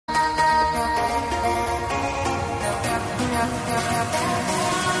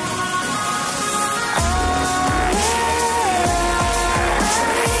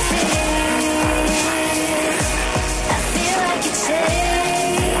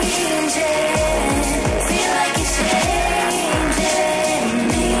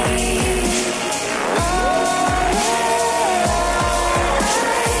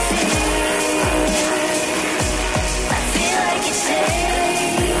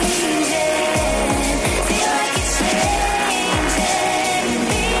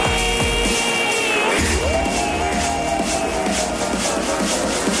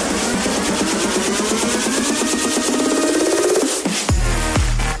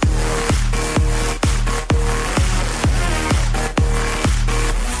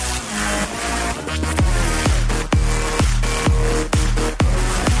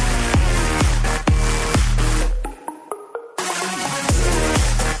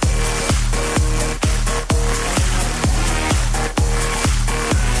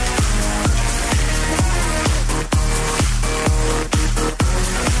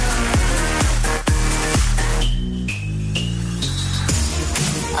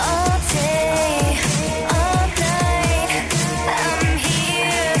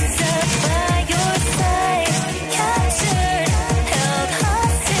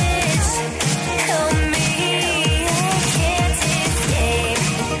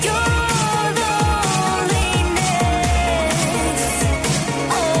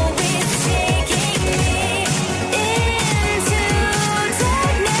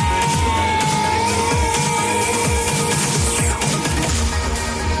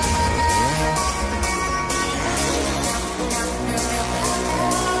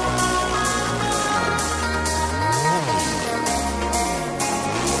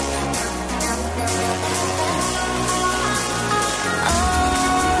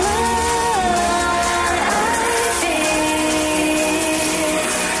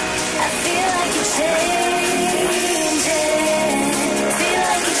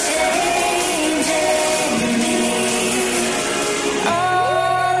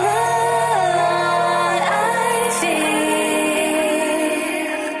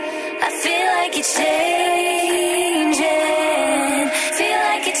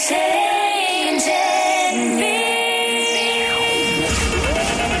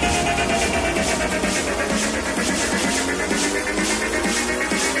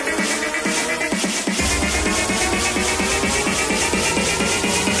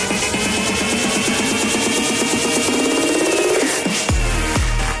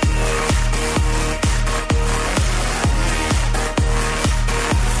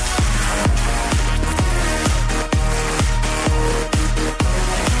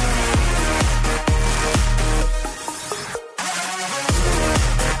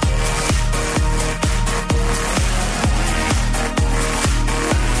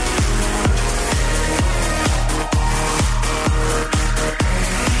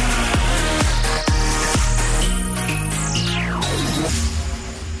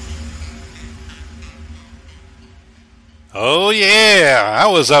Oh, yeah. I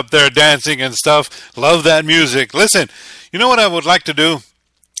was up there dancing and stuff. Love that music. Listen, you know what I would like to do?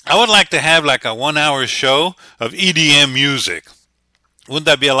 I would like to have like a 1 hour show of EDM music. Wouldn't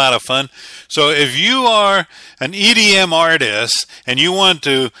that be a lot of fun? So if you are an EDM artist and you want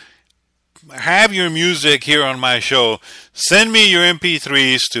to have your music here on my show, send me your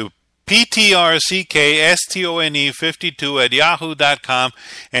MP3s to ptrckstone52 at yahoo.com,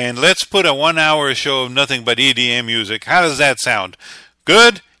 and let's put a 1 hour show of nothing but EDM music. How does that sound?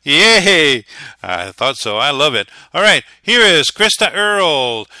 Good? Yay! I thought so. I love it. All right, here is Krista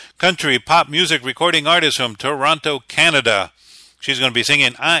Earle, country pop music recording artist from Toronto, Canada. She's going to be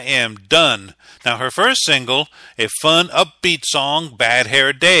singing I Am Done. Now, her first single, a fun, upbeat song, Bad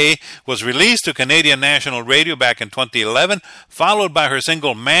Hair Day, was released to Canadian National Radio back in 2011, followed by her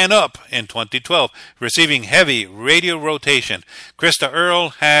single Man Up in 2012, receiving heavy radio rotation. Krista Earle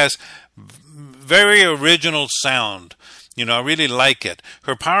has very original sound. You know, I really like it.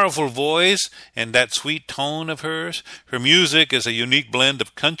 Her powerful voice and that sweet tone of hers. Her music is a unique blend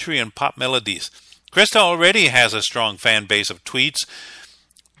of country and pop melodies. Krista already has a strong fan base of tweets,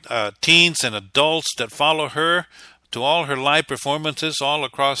 teens and adults that follow her to all her live performances all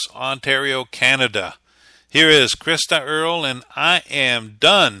across Ontario, Canada. Here is Krista Earle and I Am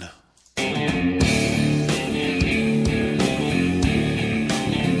Done.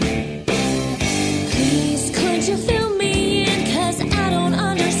 Please, could you fill me in, 'cause I don't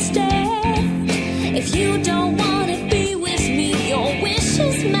understand. If you don't want to be with me, your wish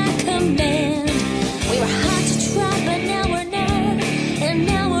is my command. We were hard to try, but now we're not, and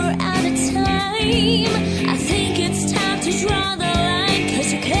now we're out of time. I think it's time to draw the line,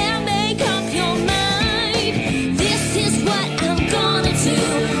 'cause you can't make up your mind. This is what I'm gonna do.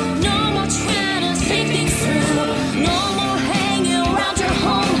 No more trying to think things through. No more hanging around your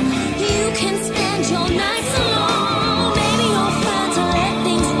home. You can spend your nights alone. Maybe you'll find to let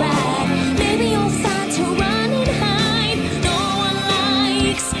things ride. Maybe you'll find to run and hide. No one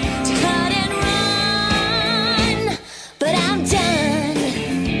likes to cut and run, but I'm done.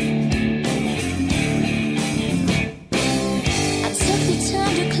 I took the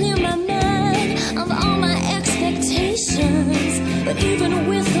time to clear my mind of all my expectations, but even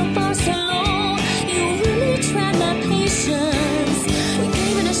with the bar so low, you really tried my patience. We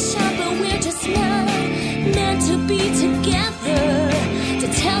gave it a shot, but we're just not meant to be together. To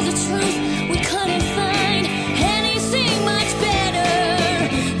tell the truth, we couldn't find anything much better.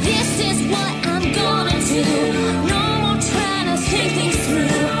 This is what I'm gonna do. No more trying to think things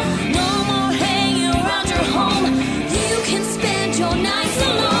through. No more hanging around your home. You can spend your nights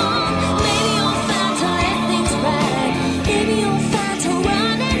alone. Maybe you'll find to let things ride. Maybe you'll find to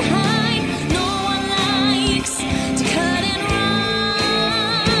run and hide. No one likes to cut and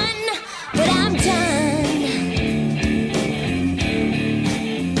run, but I'm done.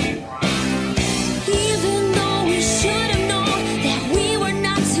 Even though we should have known that we were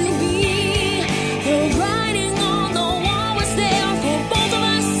not to be, the writing on the wall was there for both of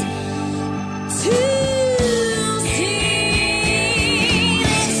us to see.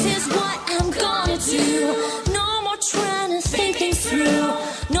 This is what I'm gonna do. No more trying to think things through.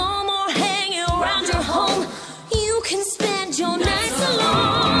 No more hanging around your home. You can spend your nights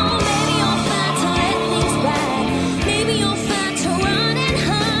alone. Maybe you'll find to let things ride. Maybe you'll find to run and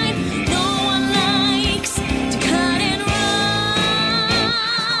hide. No one likes to cut and run.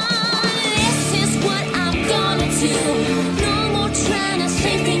 This is what I'm gonna do. No more trying to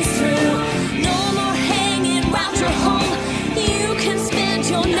think things through. No more hanging around your home. You can spend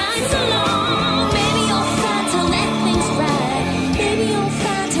your nights alone. Maybe you'll find to let things ride. Maybe you'll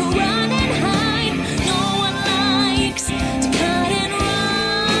find to run and hide. No one likes to cut and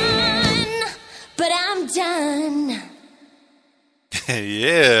run, but I'm done.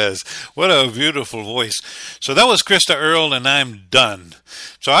 Yes, what a beautiful voice. So that was Krista Earle and I'm Done.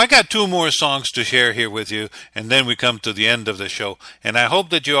 So I got two more songs to share here with you, and then we come to the end of the show. And I hope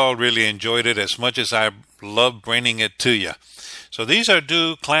that you all really enjoyed it as much as I love bringing it to you. So these are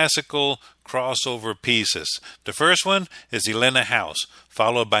two classical crossover pieces. The first one is Elena House,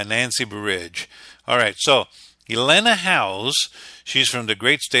 followed by Nancy Burridge. All right, so Elena House, she's from the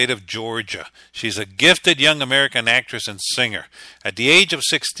great state of Georgia. She's a gifted young American actress and singer. At the age of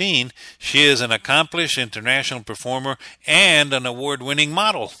 16, she is an accomplished international performer and an award-winning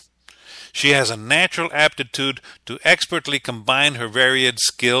model. She has a natural aptitude to expertly combine her varied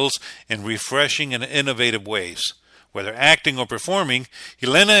skills in refreshing and innovative ways. Whether acting or performing,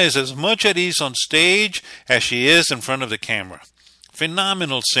 Elena is as much at ease on stage as she is in front of the camera.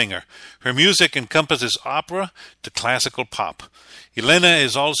 Phenomenal singer. Her music encompasses opera to classical pop. Elena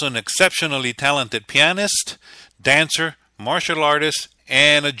is also an exceptionally talented pianist, dancer, martial artist,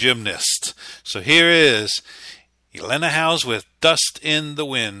 and a gymnast. So here is Elena House with Dust in the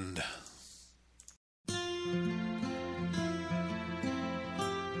Wind.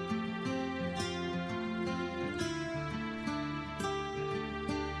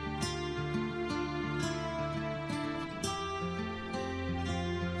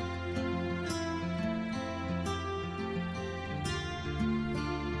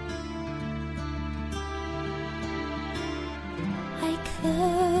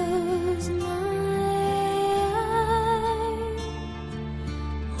 Close my eyes,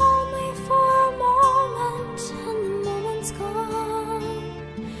 only for a moment, and the moment's gone.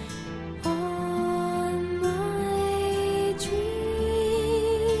 All my dreams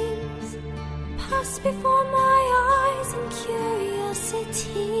pass before my eyes in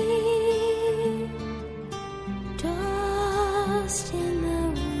curiosity. Dust in the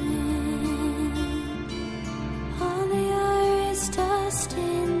wind, all the air is dust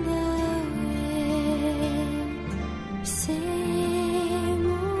in the wind. Same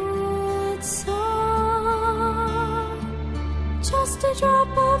old song, just a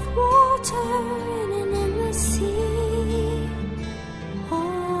drop of water in an endless sea.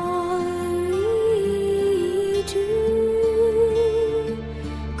 All we do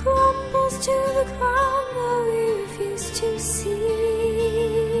crumbles to the ground, though we refuse to see.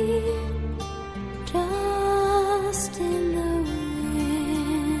 Dust in the wind,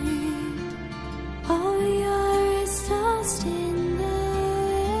 all we are is dust in the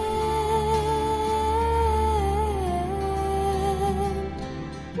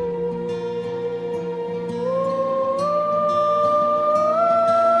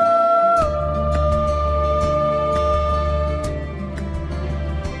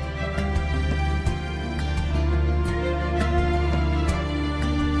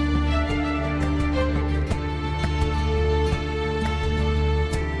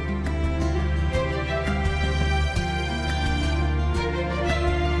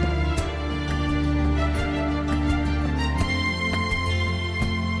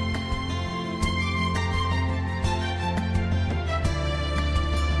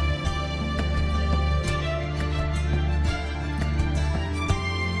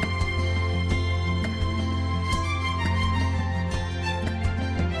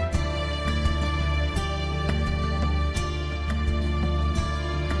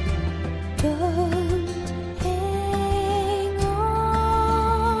don't hang on.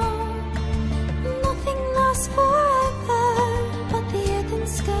 Nothing lasts forever but the earth and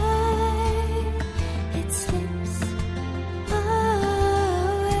sky. It slips away,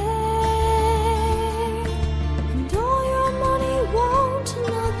 and all your money won't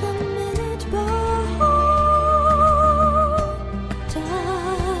another minute hold.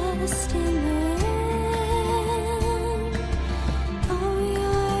 Dust in the wind, all we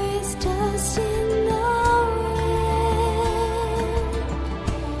are is dust in the wind.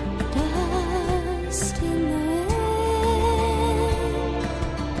 Dust in the wind,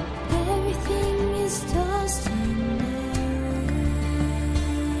 everything is dust in the wind.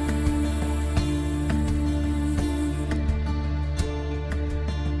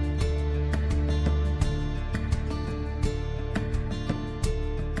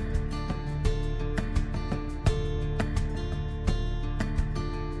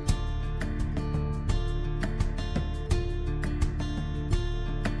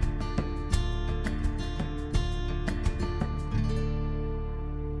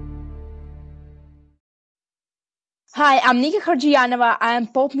 Hi, I'm Nika Kharjianova. I am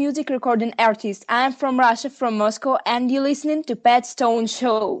pop music recording artist. I am from Russia, from Moscow, and you're listening to Pat Stone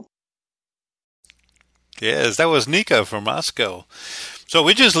Show. Yes, that was Nika from Moscow. So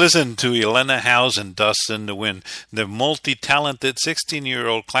we just listened to Elena House and Dust in the Wind, the multi-talented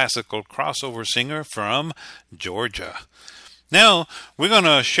 16-year-old classical crossover singer from Georgia. Now, we're going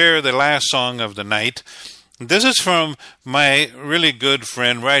to share the last song of the night. This is from my really good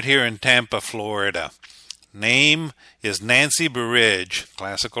friend right here in Tampa, Florida. Name is Nancy Burridge,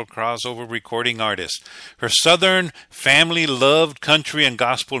 classical crossover recording artist. Her Southern family loved country and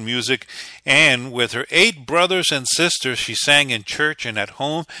gospel music, and with her 8 brothers and sisters, she sang in church and at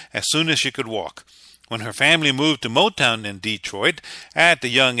home as soon as she could walk. When her family moved to Motown in Detroit at the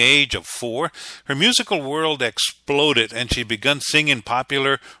young age of 4, her musical world exploded and she began singing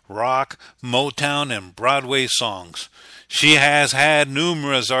popular rock, Motown, and Broadway songs. She has had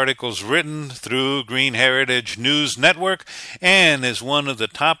numerous articles written through Green Heritage News Network and is one of the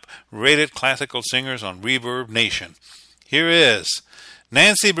top-rated classical singers on Reverb Nation. Here is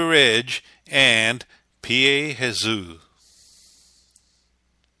Nancy Burridge and Pie Jesus.